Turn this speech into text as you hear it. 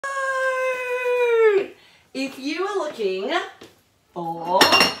if you are looking for,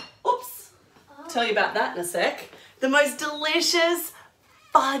 oops, tell you about that in a sec, the most delicious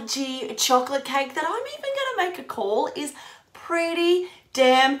fudgy chocolate cake that I'm even going to make a call is pretty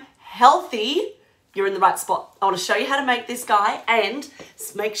damn healthy. You're in the right spot. I want to show you how to make this guy, and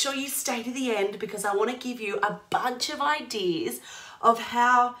make sure you stay to the end because I want to give you a bunch of ideas of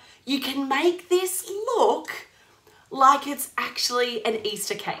how you can make this look like it's actually an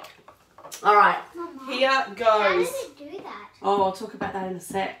Easter cake. All right, Mama, here goes. How does it do that? Oh, I'll talk about that in a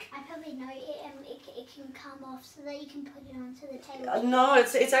sec. I probably know it can come off so that you can put it onto the table. No,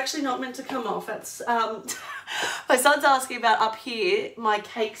 it's actually not meant to come off. It's my son's asking about up here, my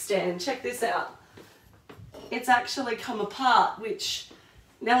cake stand. Check this out. It's actually come apart, which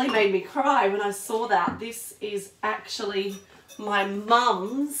nearly made me cry when I saw that. This is actually my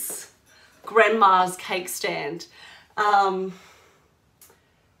mum's grandma's cake stand. And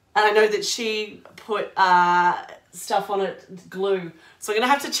I know that she put stuff on it, glue. So I'm going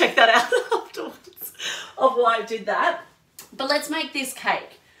to have to check that out afterwards of why I did that. But let's make this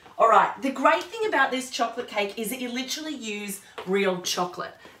cake. All right, the great thing about this chocolate cake is that you literally use real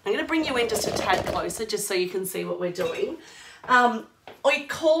chocolate. I'm going to bring you in just a tad closer just so you can see what we're doing. It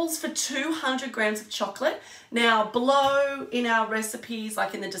calls for 200 grams of chocolate. Now, below in our recipes,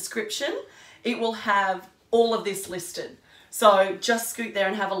 like in the description, it will have all of this listed. So just scoot there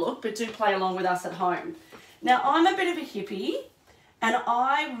and have a look, but do play along with us at home. Now, I'm a bit of a hippie, and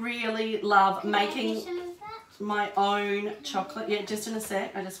I really love making my own chocolate. Yeah, just in a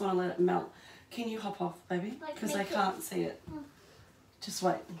sec. I just want to let it melt. Can you hop off, baby? Because I can't see it. Just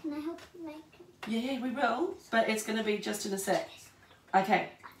wait. Can I help you make it? Yeah, we will, but it's going to be just in a sec. Okay.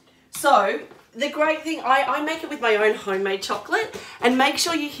 So, the great thing, I make it with my own homemade chocolate, and make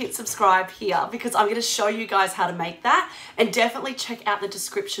sure you hit subscribe here because I'm going to show you guys how to make that, and definitely check out the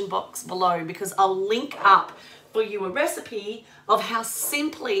description box below because I'll link up for you a recipe of how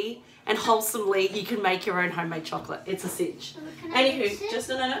simply and wholesomely you can make your own homemade chocolate. It's a cinch. Anywho, just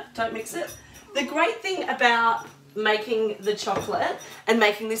no, don't mix it. The great thing about making the chocolate and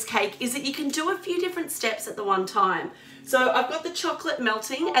making this cake is that you can do a few different steps at the one time. So I've got the chocolate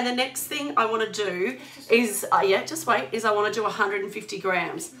melting, and the next thing I want to do is, just wait, is I want to do 150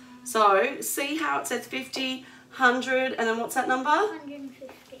 grams. So see how it says 50, 100, and then what's that number?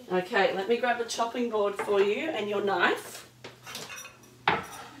 150. Okay, let me grab the chopping board for you and your knife. My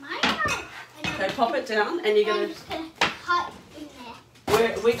knife. Okay, pop it down, and you're going to cut in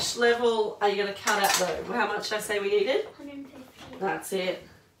there. Which level are you going to cut out though? How much did I say we needed? 150. That's it.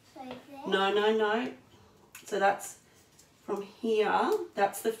 So there. No. So that's from here.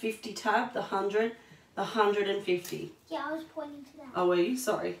 That's the 50 tab, the 100, the 150. Yeah, I was pointing to that. Oh, were you?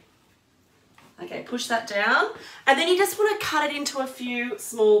 Sorry. Okay, push that down. And then you just want to cut it into a few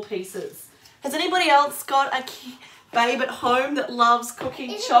small pieces. Has anybody else got a babe at home that loves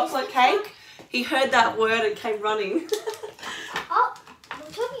cooking chocolate cake? He heard that word and came running. Oh,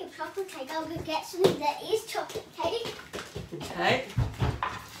 we're talking of chocolate cake. I'll go get something that is chocolate cake. Okay.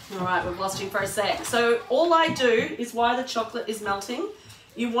 All right, we've lost you for a sec. So all I do is while the chocolate is melting,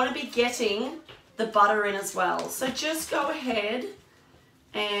 you want to be getting the butter in as well. So just go ahead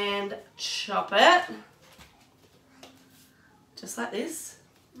and chop it. Just like this.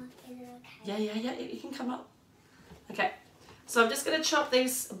 Yeah, you can come up. Okay. So I'm just going to chop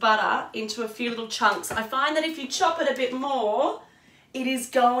this butter into a few little chunks. I find that if you chop it a bit more, it is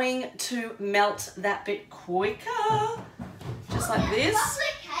going to melt that bit quicker. Just like this.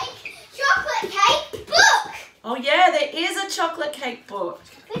 Chocolate cake book. Oh yeah, there is a chocolate cake book.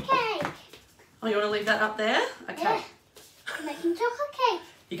 Chocolate cake. Oh, you want to leave that up there? Okay. Yeah. I'm making chocolate cake.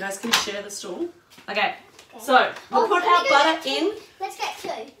 You guys can share the stool. Okay. So we'll put our butter in. Let's get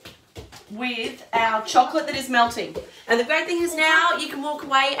two. With our chocolate that is melting. And the great thing is now you can walk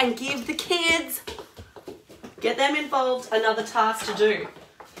away and give the kids, get them involved, another task to do.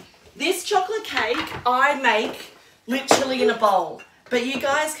 This chocolate cake I make literally in a bowl. But you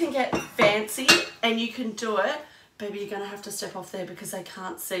guys can get fancy and you can do it. Baby, you're going to have to step off there because they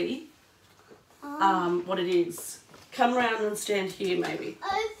can't see what it is. Come around and stand here maybe.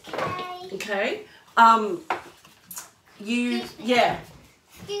 Okay. Okay.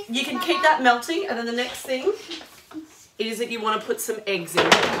 You can keep that melting, and then the next thing is that you want to put some eggs in.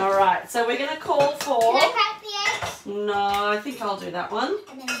 All right, so we're going to call for... Can I crack the eggs? No, I think I'll do that one.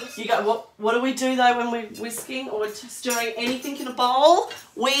 And then You go. What do we do though when we're whisking or stirring anything in a bowl?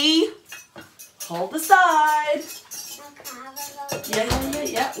 We hold the side.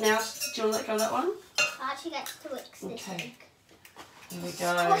 Yeah. Now, do you want to let go of that one? I actually get to mix this. Okay. Here we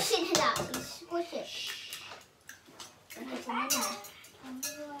go. Squish it out. Squish it.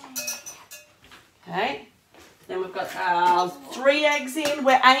 Okay. 3 eggs in.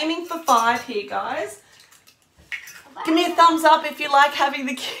 We're aiming for 5 here, guys. Give me a thumbs up if you like having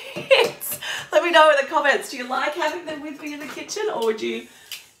the kids. Let me know in the comments. Do you like having them with me in the kitchen, or would you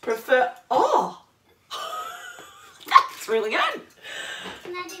prefer... Oh! That's really good.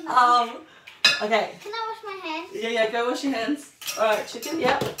 Can I do mine? Okay. Can I wash my hands? Yeah, go wash your hands. All right, chicken,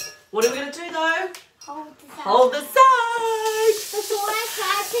 yep. What are we going to do, though? Hold the side. Hold the side. Before I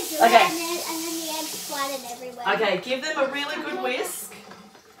tried to do Okay. it, and then the eggs splattered everywhere. Okay, give them a really good whisk.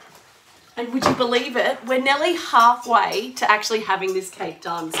 And would you believe it? We're nearly halfway to actually having this cake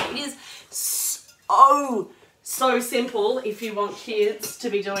done. So it is so simple if you want kids to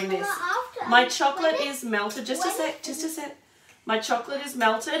be doing this. My chocolate is melted. Just a sec. My chocolate is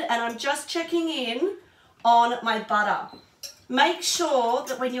melted and I'm just checking in on my butter. Make sure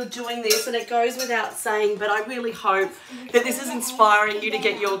that when you're doing this, and it goes without saying, but I really hope that this is inspiring you to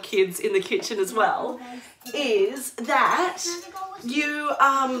get your kids in the kitchen as well, is that you,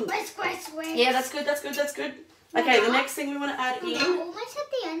 yeah, that's good. Okay, the next thing we want to add in. Almost at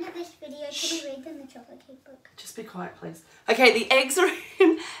the end of this video, can we read them the chocolate cake book? Just be quiet, please. Okay, the eggs are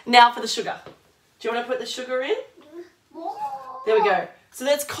in. Now for the sugar. Do you want to put the sugar in? There we go. So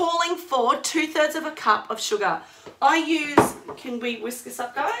that's calling for 2/3 of a cup of sugar. I use, can we whisk this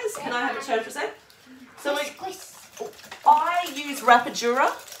up, guys? Can I have a turn for a sec? So I use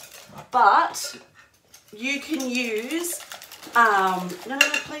rapadura, but you can use, no,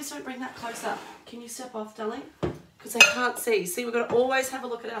 please don't bring that closer. Can you step off, darling? Because they can't see. See, we've got to always have a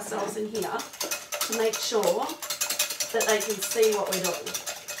look at ourselves in here to make sure that they can see what we're doing.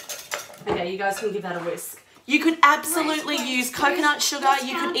 Okay, you guys can give that a whisk. You could absolutely use coconut sugar.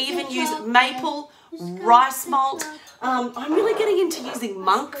 You could even use maple, rice malt. I'm really getting into using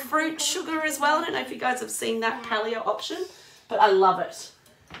monk fruit sugar as well. I don't know if you guys have seen that paleo option, but I love it.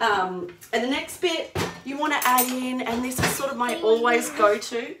 And the next bit you want to add in, and this is sort of my always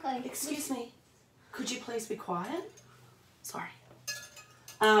go-to. Excuse me, could you please be quiet? Sorry.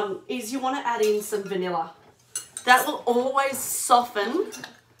 Is you want to add in some vanilla. That will always soften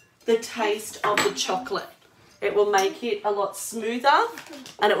the taste of the chocolate. It will make it a lot smoother,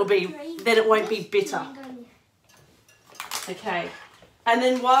 and then it won't be bitter. Okay, and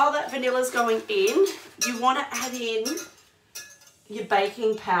then while that vanilla's going in, you want to add in your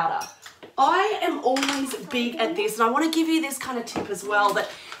baking powder. I am always big at this, and I want to give you this kind of tip as well, that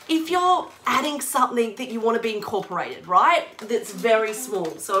if you're adding something that you want to be incorporated, right, that's very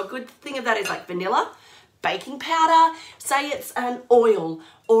small. So a good thing of that is like vanilla, baking powder, say it's an oil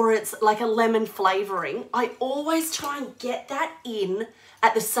or it's like a lemon flavoring. I always try and get that in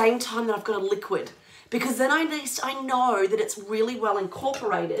at the same time that I've got a liquid, because then at least I know that it's really well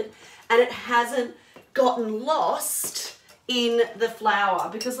incorporated and it hasn't gotten lost in the flour.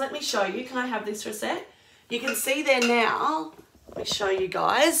 Because let me show you, can I have this for a sec? You can see there now, let me show you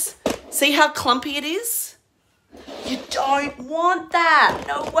guys. See how clumpy it is? You don't want that.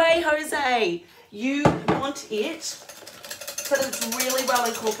 No way, Jose. You want it so that it's really well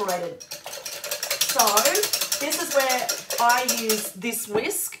incorporated. So this is where I use this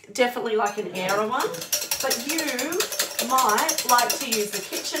whisk, definitely like an Aera one, but you might like to use the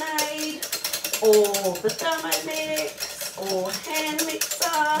KitchenAid or the Thermomix or hand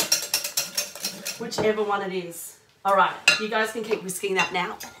mixer, whichever one it is. All right, you guys can keep whisking that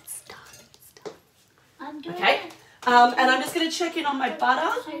now, but it's done. I'm doing okay, and I'm just going to check in on my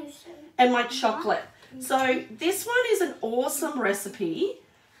butter and my chocolate. So this one is an awesome recipe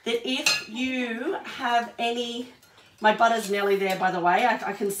that if you have any, my butter's nearly there, by the way.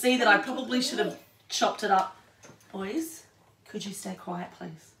 I can see that I probably should have chopped it up. Boys, could you stay quiet,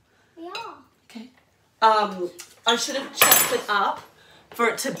 please? Yeah. Okay. I should have chopped it up for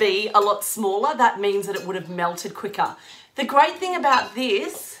it to be a lot smaller. That means that it would have melted quicker. The great thing about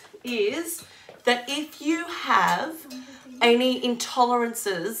this is that if you have any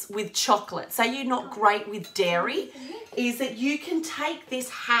intolerances with chocolate, say you're not great with dairy, is that you can take this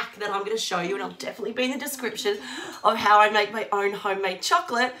hack that I'm going to show you, and it'll definitely be in the description, of how I make my own homemade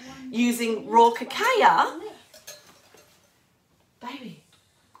chocolate using raw cacao. Baby,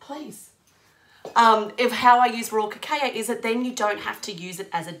 please. Of how I use raw cacao is that then you don't have to use it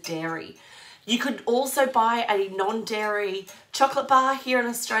as a dairy. You could also buy a non-dairy chocolate bar here in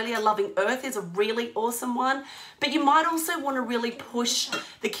Australia. Loving Earth is a really awesome one. But you might also want to really push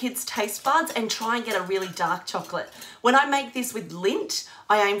the kids' taste buds and try and get a really dark chocolate. When I make this with Lindt,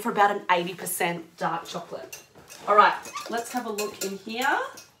 I aim for about an 80% dark chocolate. All right, let's have a look in here.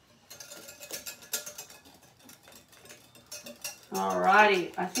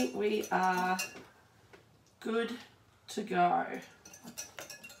 Alrighty, I think we are good to go.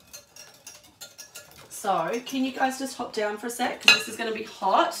 So can you guys just hop down for a sec, because this is going to be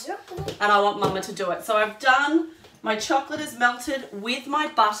hot and I want Mama to do it. So I've done, my chocolate is melted with my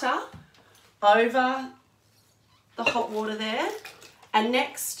butter over the hot water there, and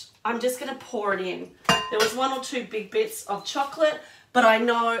next I'm just going to pour it in. There was 1 or 2 big bits of chocolate, but I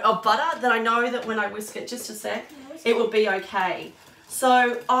know, of butter, that I know that when I whisk it, just a sec, it will be okay.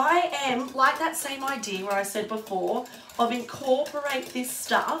 So I am, like that same idea where I said before, of incorporate this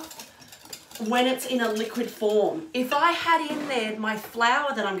stuff when it's in a liquid form. If I had in there my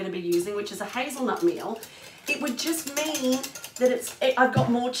flour that I'm going to be using, which is a hazelnut meal, it would just mean that I've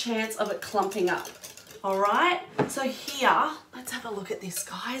got more chance of it clumping up. All right, so here, let's have a look at this,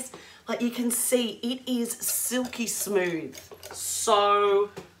 guys. Like you can see, it is silky smooth.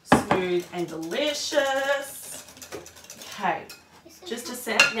 So smooth and delicious. Okay, just a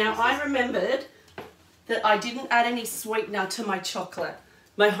sec. Now I remembered that I didn't add any sweetener to my chocolate,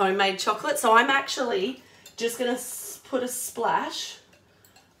 my homemade chocolate. So I'm actually just gonna put a splash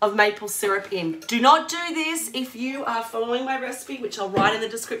of maple syrup in. Do not do this if you are following my recipe, which I'll write in the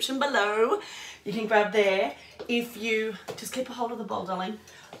description below. You can grab there. If you, just keep a hold of the bowl, darling.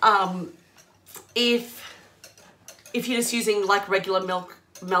 If you're just using like regular milk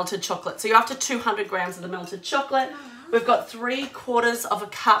melted chocolate. So you're after 200 grams of the melted chocolate. We've got 3/4 of a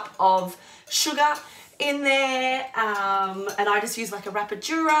cup of sugar in there, and I just use like a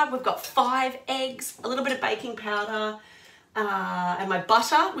rapadura. We've got 5 eggs, a little bit of baking powder, and my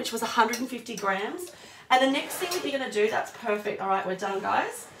butter, which was 150 grams. And the next thing that you're gonna do, that's perfect. All right, we're done,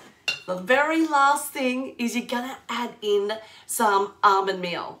 guys. The very last thing is you're gonna add in some almond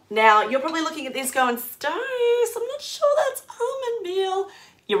meal. Now, you're probably looking at this going, Stace, I'm not sure that's almond meal.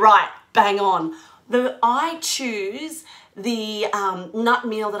 You're right, bang on. I choose the nut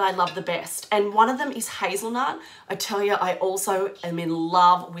meal that I love the best, and one of them is hazelnut. I tell you, I also am in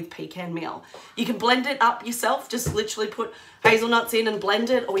love with pecan meal. You can blend it up yourself, just literally put hazelnuts in and blend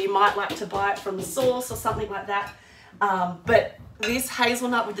it, or you might like to buy it from the source or something like that. But this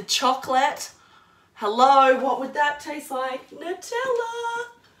hazelnut with the chocolate, hello, what would that taste like? Nutella.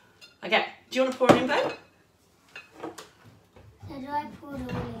 Okay, do you want to pour it in, babe? So do I pour it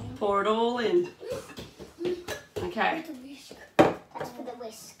all in? Pour it all in. Okay. That's for the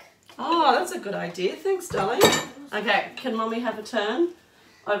whisk. Oh, that's a good idea. Thanks, darling. Okay, can Mommy have a turn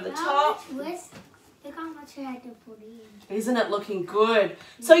over the top? Look how much I had to put in. Isn't it looking good?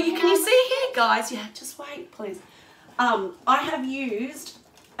 So can you see here, guys? Yeah, just wait, please. I have used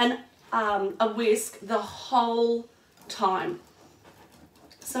a whisk the whole time.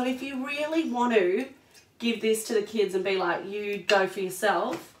 So if you really want to give this to the kids and be like, you go for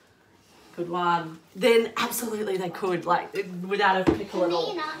yourself, good one, then absolutely they could, like without a pickle at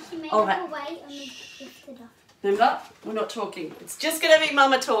all. All right. Remember, we're not talking. It's just going to be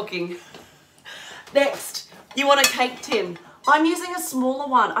Mama talking. Next, you want a cake tin. I'm using a smaller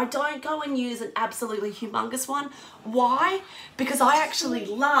one. I don't go and use an absolutely humongous one. Why? Because I actually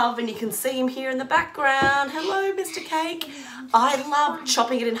love, and you can see him here in the background. Hello, Mr. Cake. I love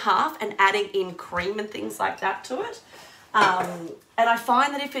chopping it in half and adding in cream and things like that to it. And I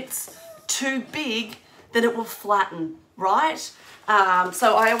find that if it's too big, then it will flatten, right?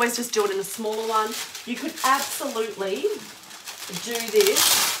 So I always just do it in a smaller one. You could absolutely do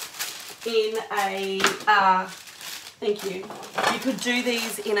this in a... Thank you. You could do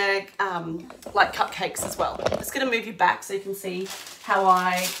these in a, like cupcakes as well. I'm just going to move you back so you can see how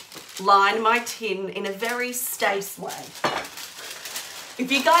I line my tin in a very Stace way. If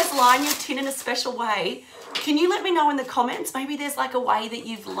you guys line your tin in a special way, can you let me know in the comments? Maybe there's like a way that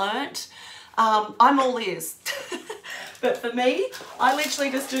you've learnt. I'm all ears. But for me, I literally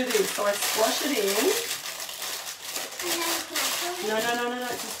just do this. So I squash it in. No.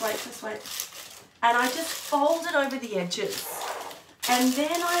 Just wait. And I just fold it over the edges. And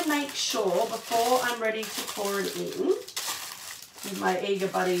then I make sure, before I'm ready to pour it in, with my eager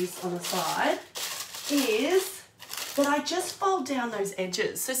buddies on the side, is that I just fold down those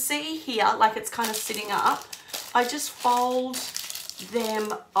edges. So see here, like it's kind of sitting up, I just fold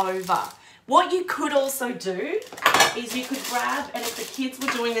them over. What you could also do is you could grab, and if the kids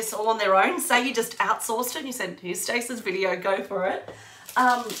were doing this all on their own, say you just outsourced it and you said, here's Stace's video, go for it.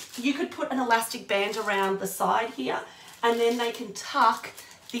 You could put an elastic band around the side here, and then they can tuck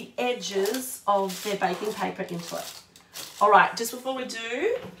the edges of their baking paper into it. All right, just before we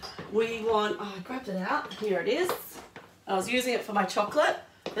do, we want, oh, I grabbed it out. Here it is. I was using it for my chocolate,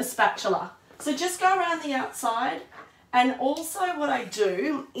 the spatula. So just go around the outside, and also what I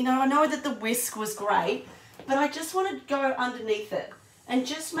do, you know, I know that the whisk was great, but I just want to go underneath it and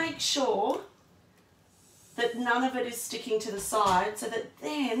just make sure that none of it is sticking to the side, so that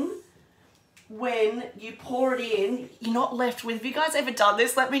then when you pour it in, you're not left with, have you guys ever done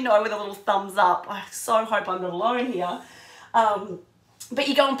this? Let me know with a little thumbs up. I so hope I'm not alone here. But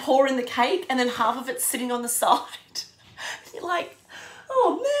you go and pour in the cake and then half of it's sitting on the side. You're like,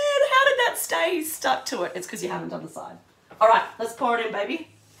 oh man, how did that stay stuck to it? It's because you haven't done the side. All right, let's pour it in, baby.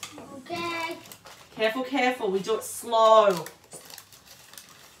 Okay. Careful, careful. We do it slow.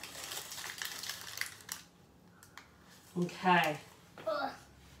 Okay.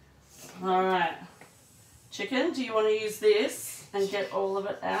 All right. Chicken, do you want to use this and get all of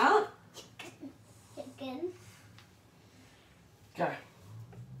it out? Chicken. Go.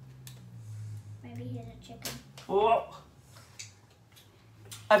 Maybe here's a chicken. Oh.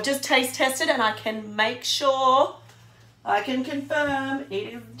 I've just taste tested and I can make sure, I can confirm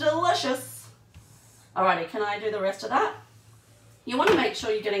it is delicious. Alrighty, can I do the rest of that? You want to make sure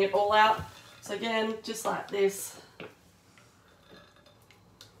you're getting it all out. So again, just like this.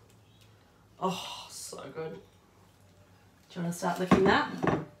 Oh, so good. Do you want to start licking that?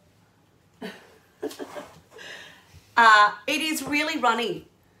 It is really runny,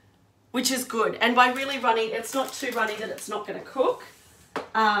 which is good. And by really runny, it's not too runny that it's not going to cook.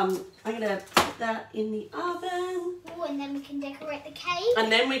 I'm going to put that in the oven. Oh, and then we can decorate the cake.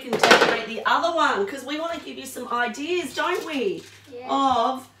 And then we can decorate the other one because we want to give you some ideas, don't we? Yeah.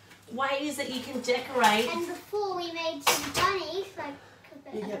 Of ways that you can decorate. And before we made some bunnies, like...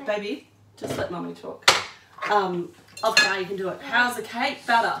 Yeah, baby, just let mummy talk. Of how you can do it. How's the cake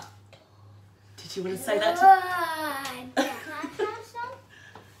batter? Did you want to say that? Can I try some?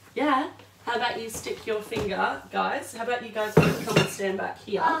 Yeah. How about you stick your finger, guys? How about you guys both come and stand back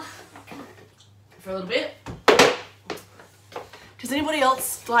here for a little bit? Does anybody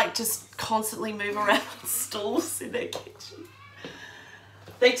else like just constantly move around stools in their kitchen?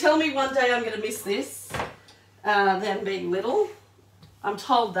 They tell me one day I'm going to miss this, them being little. I'm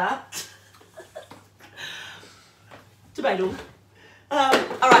told that. Debatable. All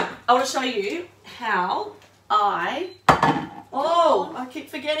right, I want to show you how I keep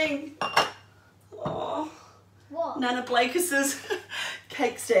forgetting. Oh, What? Nana Blakis's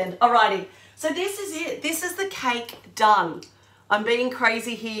cake stand. Alrighty, so this is it. This is the cake done. I'm being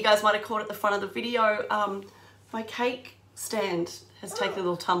crazy here. You guys might have caught at the front of the video. My cake stand has taken a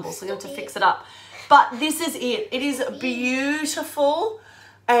little tumble, so I'm going to fix it up. But this is it. It is beautiful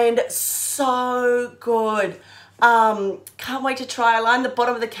and so good. Can't wait to try. I line the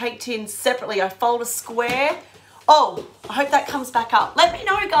bottom of the cake tin separately. I fold a square. Oh, I hope that comes back up. Let me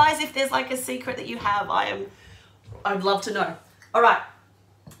know, guys, if there's like a secret that you have. I'd love to know. All right.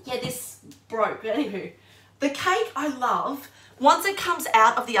 Yeah, this broke. Anywho, the cake I love, once it comes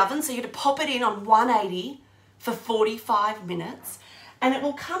out of the oven, so you're going to pop it in on 180 for 45 minutes, and it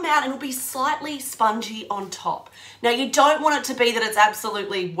will come out and it'll be slightly spongy on top. Now, you don't want it to be that it's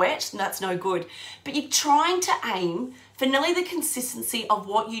absolutely wet, and that's no good, but you're trying to aim for nearly the consistency of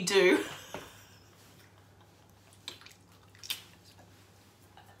what you do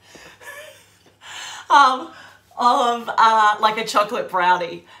like a chocolate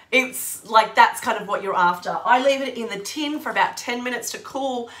brownie. It's like, that's kind of what you're after. I leave it in the tin for about 10 minutes to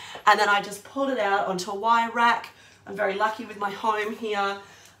cool, and then I just pull it out onto a wire rack. I'm very lucky with my home here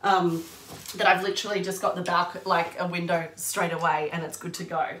that I've literally just got the balcony, like a window straight away, and it's good to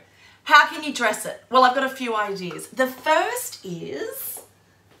go. How can you dress it? Well, I've got a few ideas. The first is,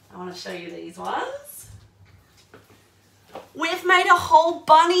 I want to show you these ones. We've made a whole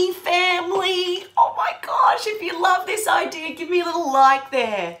bunny family. Oh my gosh, if you love this idea, give me a little like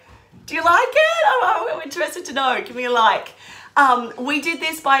there. Do you like it? I'm interested to know. Give me a like. We did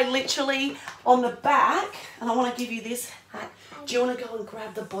this by literally on the back, and I want to give you this hat. Do you want to go and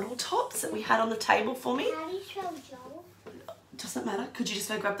grab the bottle tops that we had on the table for me? How do you show Joel? Doesn't matter. Could you just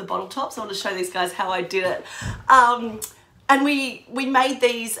go grab the bottle tops? I want to show these guys how I did it. And we made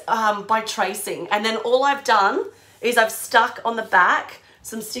these by tracing, and then all I've done is I've stuck on the back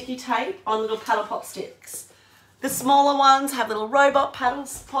some sticky tape on little paddle pop sticks. The smaller ones have little robot paddle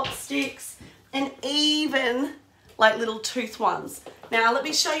pop sticks, and even like little tooth ones. Now let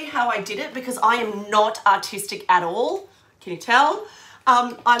me show you how I did it, because I am not artistic at all. Can you tell?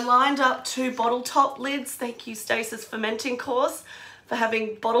 I lined up 2 bottle top lids. Thank you, Stace's fermenting course, for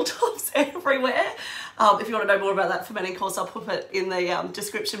having bottle tops everywhere. If you want to know more about that fermenting course, I'll put it in the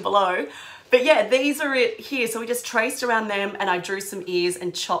description below. But yeah, these are it here. So we just traced around them, and I drew some ears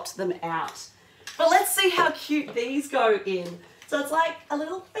and chopped them out. But let's see how cute these go in. So it's like a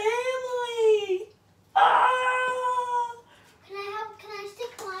little family. Ah! Can I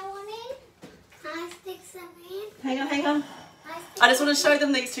stick my one in? Can I stick some in? Hang on. I just want to show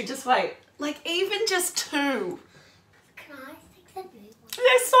them these two. Just wait. Like even just 2. Can I stick the big one?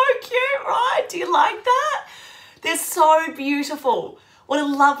 They're so cute, right? Do you like that? They're so beautiful. What a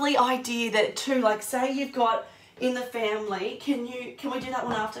lovely idea that too, like say you've got in the family, can we do that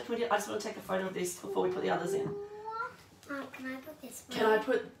one after? I just want to take a photo of this before we put the others in. Can I put this one? Can I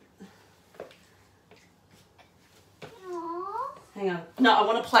put... Aww. Hang on. No, I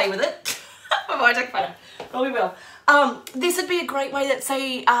want to play with it. I won't take a photo. But we will. This would be a great way that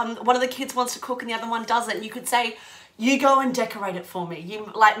say one of the kids wants to cook and the other one doesn't. You could say, you go and decorate it for me.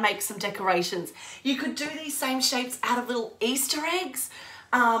 You like make some decorations. You could do these same shapes out of little Easter eggs.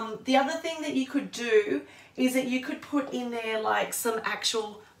 The other thing that you could do is that you could put in there like some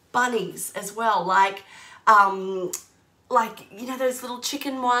actual bunnies as well. Like you know, those little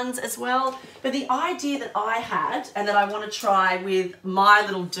chicken ones as well. But the idea that I had and that I want to try with my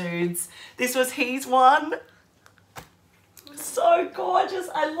little dudes, this was his one. So gorgeous,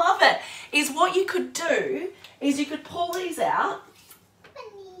 I love it. Is what you could do is you could pull these out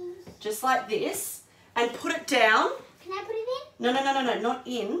just like this and put it down. Can I put it in? No, not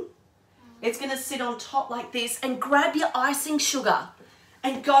in. It's going to sit on top like this and grab your icing sugar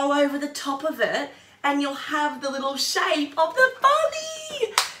and go over the top of it and you'll have the little shape of the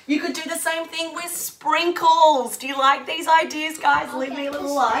bunny. You could do the same thing with sprinkles. Do you like these ideas, guys? Leave me a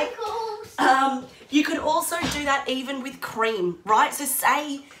little like. You could also do that even with cream, right? So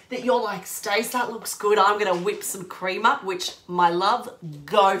say that you're like, Stace, that looks good. I'm going to whip some cream up, which, my love,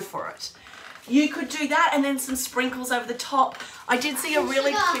 go for it. You could do that and then some sprinkles over the top. I did see a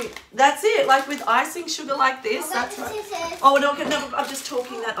really cute... That's it, like with icing sugar like this. That's right. Oh, we're not going to... No, I'm just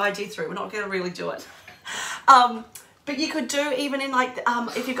talking that idea through. We're not going to really do it. But you could do even in like,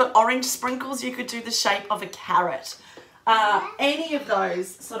 if you've got orange sprinkles, you could do the shape of a carrot. Any of those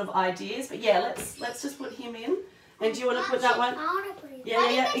sort of ideas. But yeah, let's just put him in. And do you want to put that one? I want to put it in.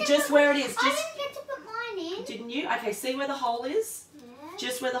 Yeah. Just where it is. I didn't get to put mine in. Didn't you? Okay, see where the hole is? Yeah.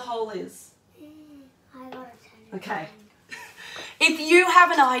 Just where the hole is. I got it. Okay. If you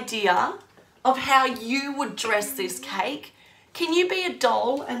have an idea of how you would dress this cake, can you be a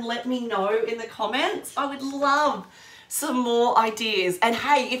doll and let me know in the comments? I would love some more ideas. And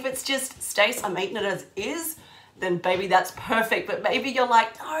hey, if it's just, Stace, I'm eating it as is, then baby, that's perfect. But maybe you're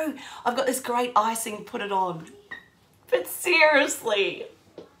like, no, I've got this great icing, put it on. But seriously,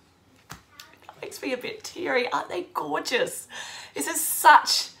 that makes me a bit teary. Aren't they gorgeous? This is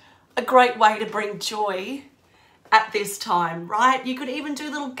such a great way to bring joy at this time, right? You could even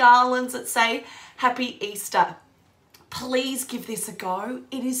do little garlands that say Happy Easter. Please give this a go.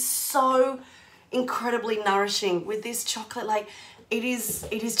 It is so incredibly nourishing with this chocolate. Like it is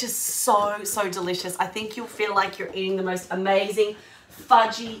just so delicious. I think you'll feel like you're eating the most amazing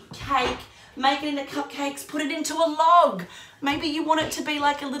fudgy cake. Make it into cupcakes, put it into a log. Maybe you want it to be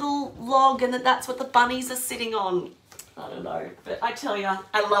like a little log and that's what the bunnies are sitting on. I don't know, but I tell you,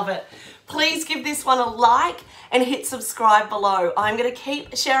 I love it. Please give this one a like and hit subscribe below. I'm going to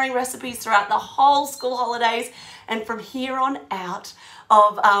keep sharing recipes throughout the whole school holidays and from here on out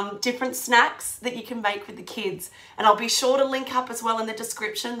of different snacks that you can make with the kids. And I'll be sure to link up as well in the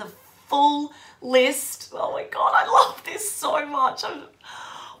description, the full list. Oh my God, I love this so much. I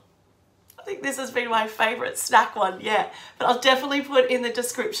think this has been my favourite snack one yet. But I'll definitely put in the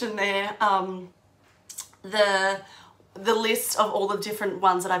description there the list of all the different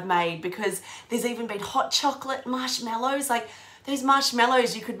ones that I've made, because there's even been hot chocolate marshmallows. Like those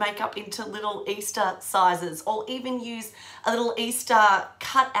marshmallows you could make up into little Easter sizes, or even use a little Easter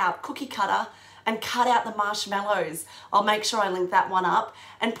cookie cutter and cut out the marshmallows. I'll make sure I link that one up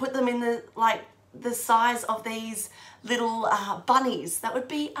and put them in the size of these little bunnies. That would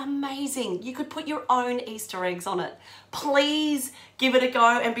be amazing. You could put your own Easter eggs on it. Please give it a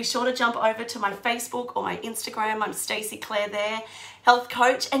go and be sure to jump over to my Facebook or my Instagram. I'm Stacey Claire there, health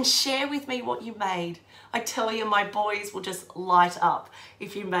coach, and share with me what you made. I tell you, my boys will just light up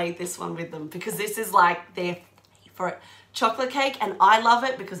if you made this one with them, because this is like their favorite chocolate cake, and I love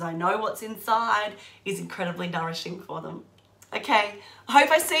it because I know what's inside is incredibly nourishing for them. Okay, I hope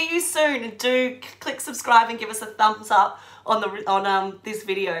I see you soon, and do click subscribe and give us a thumbs up on this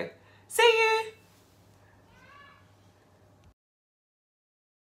video. See you!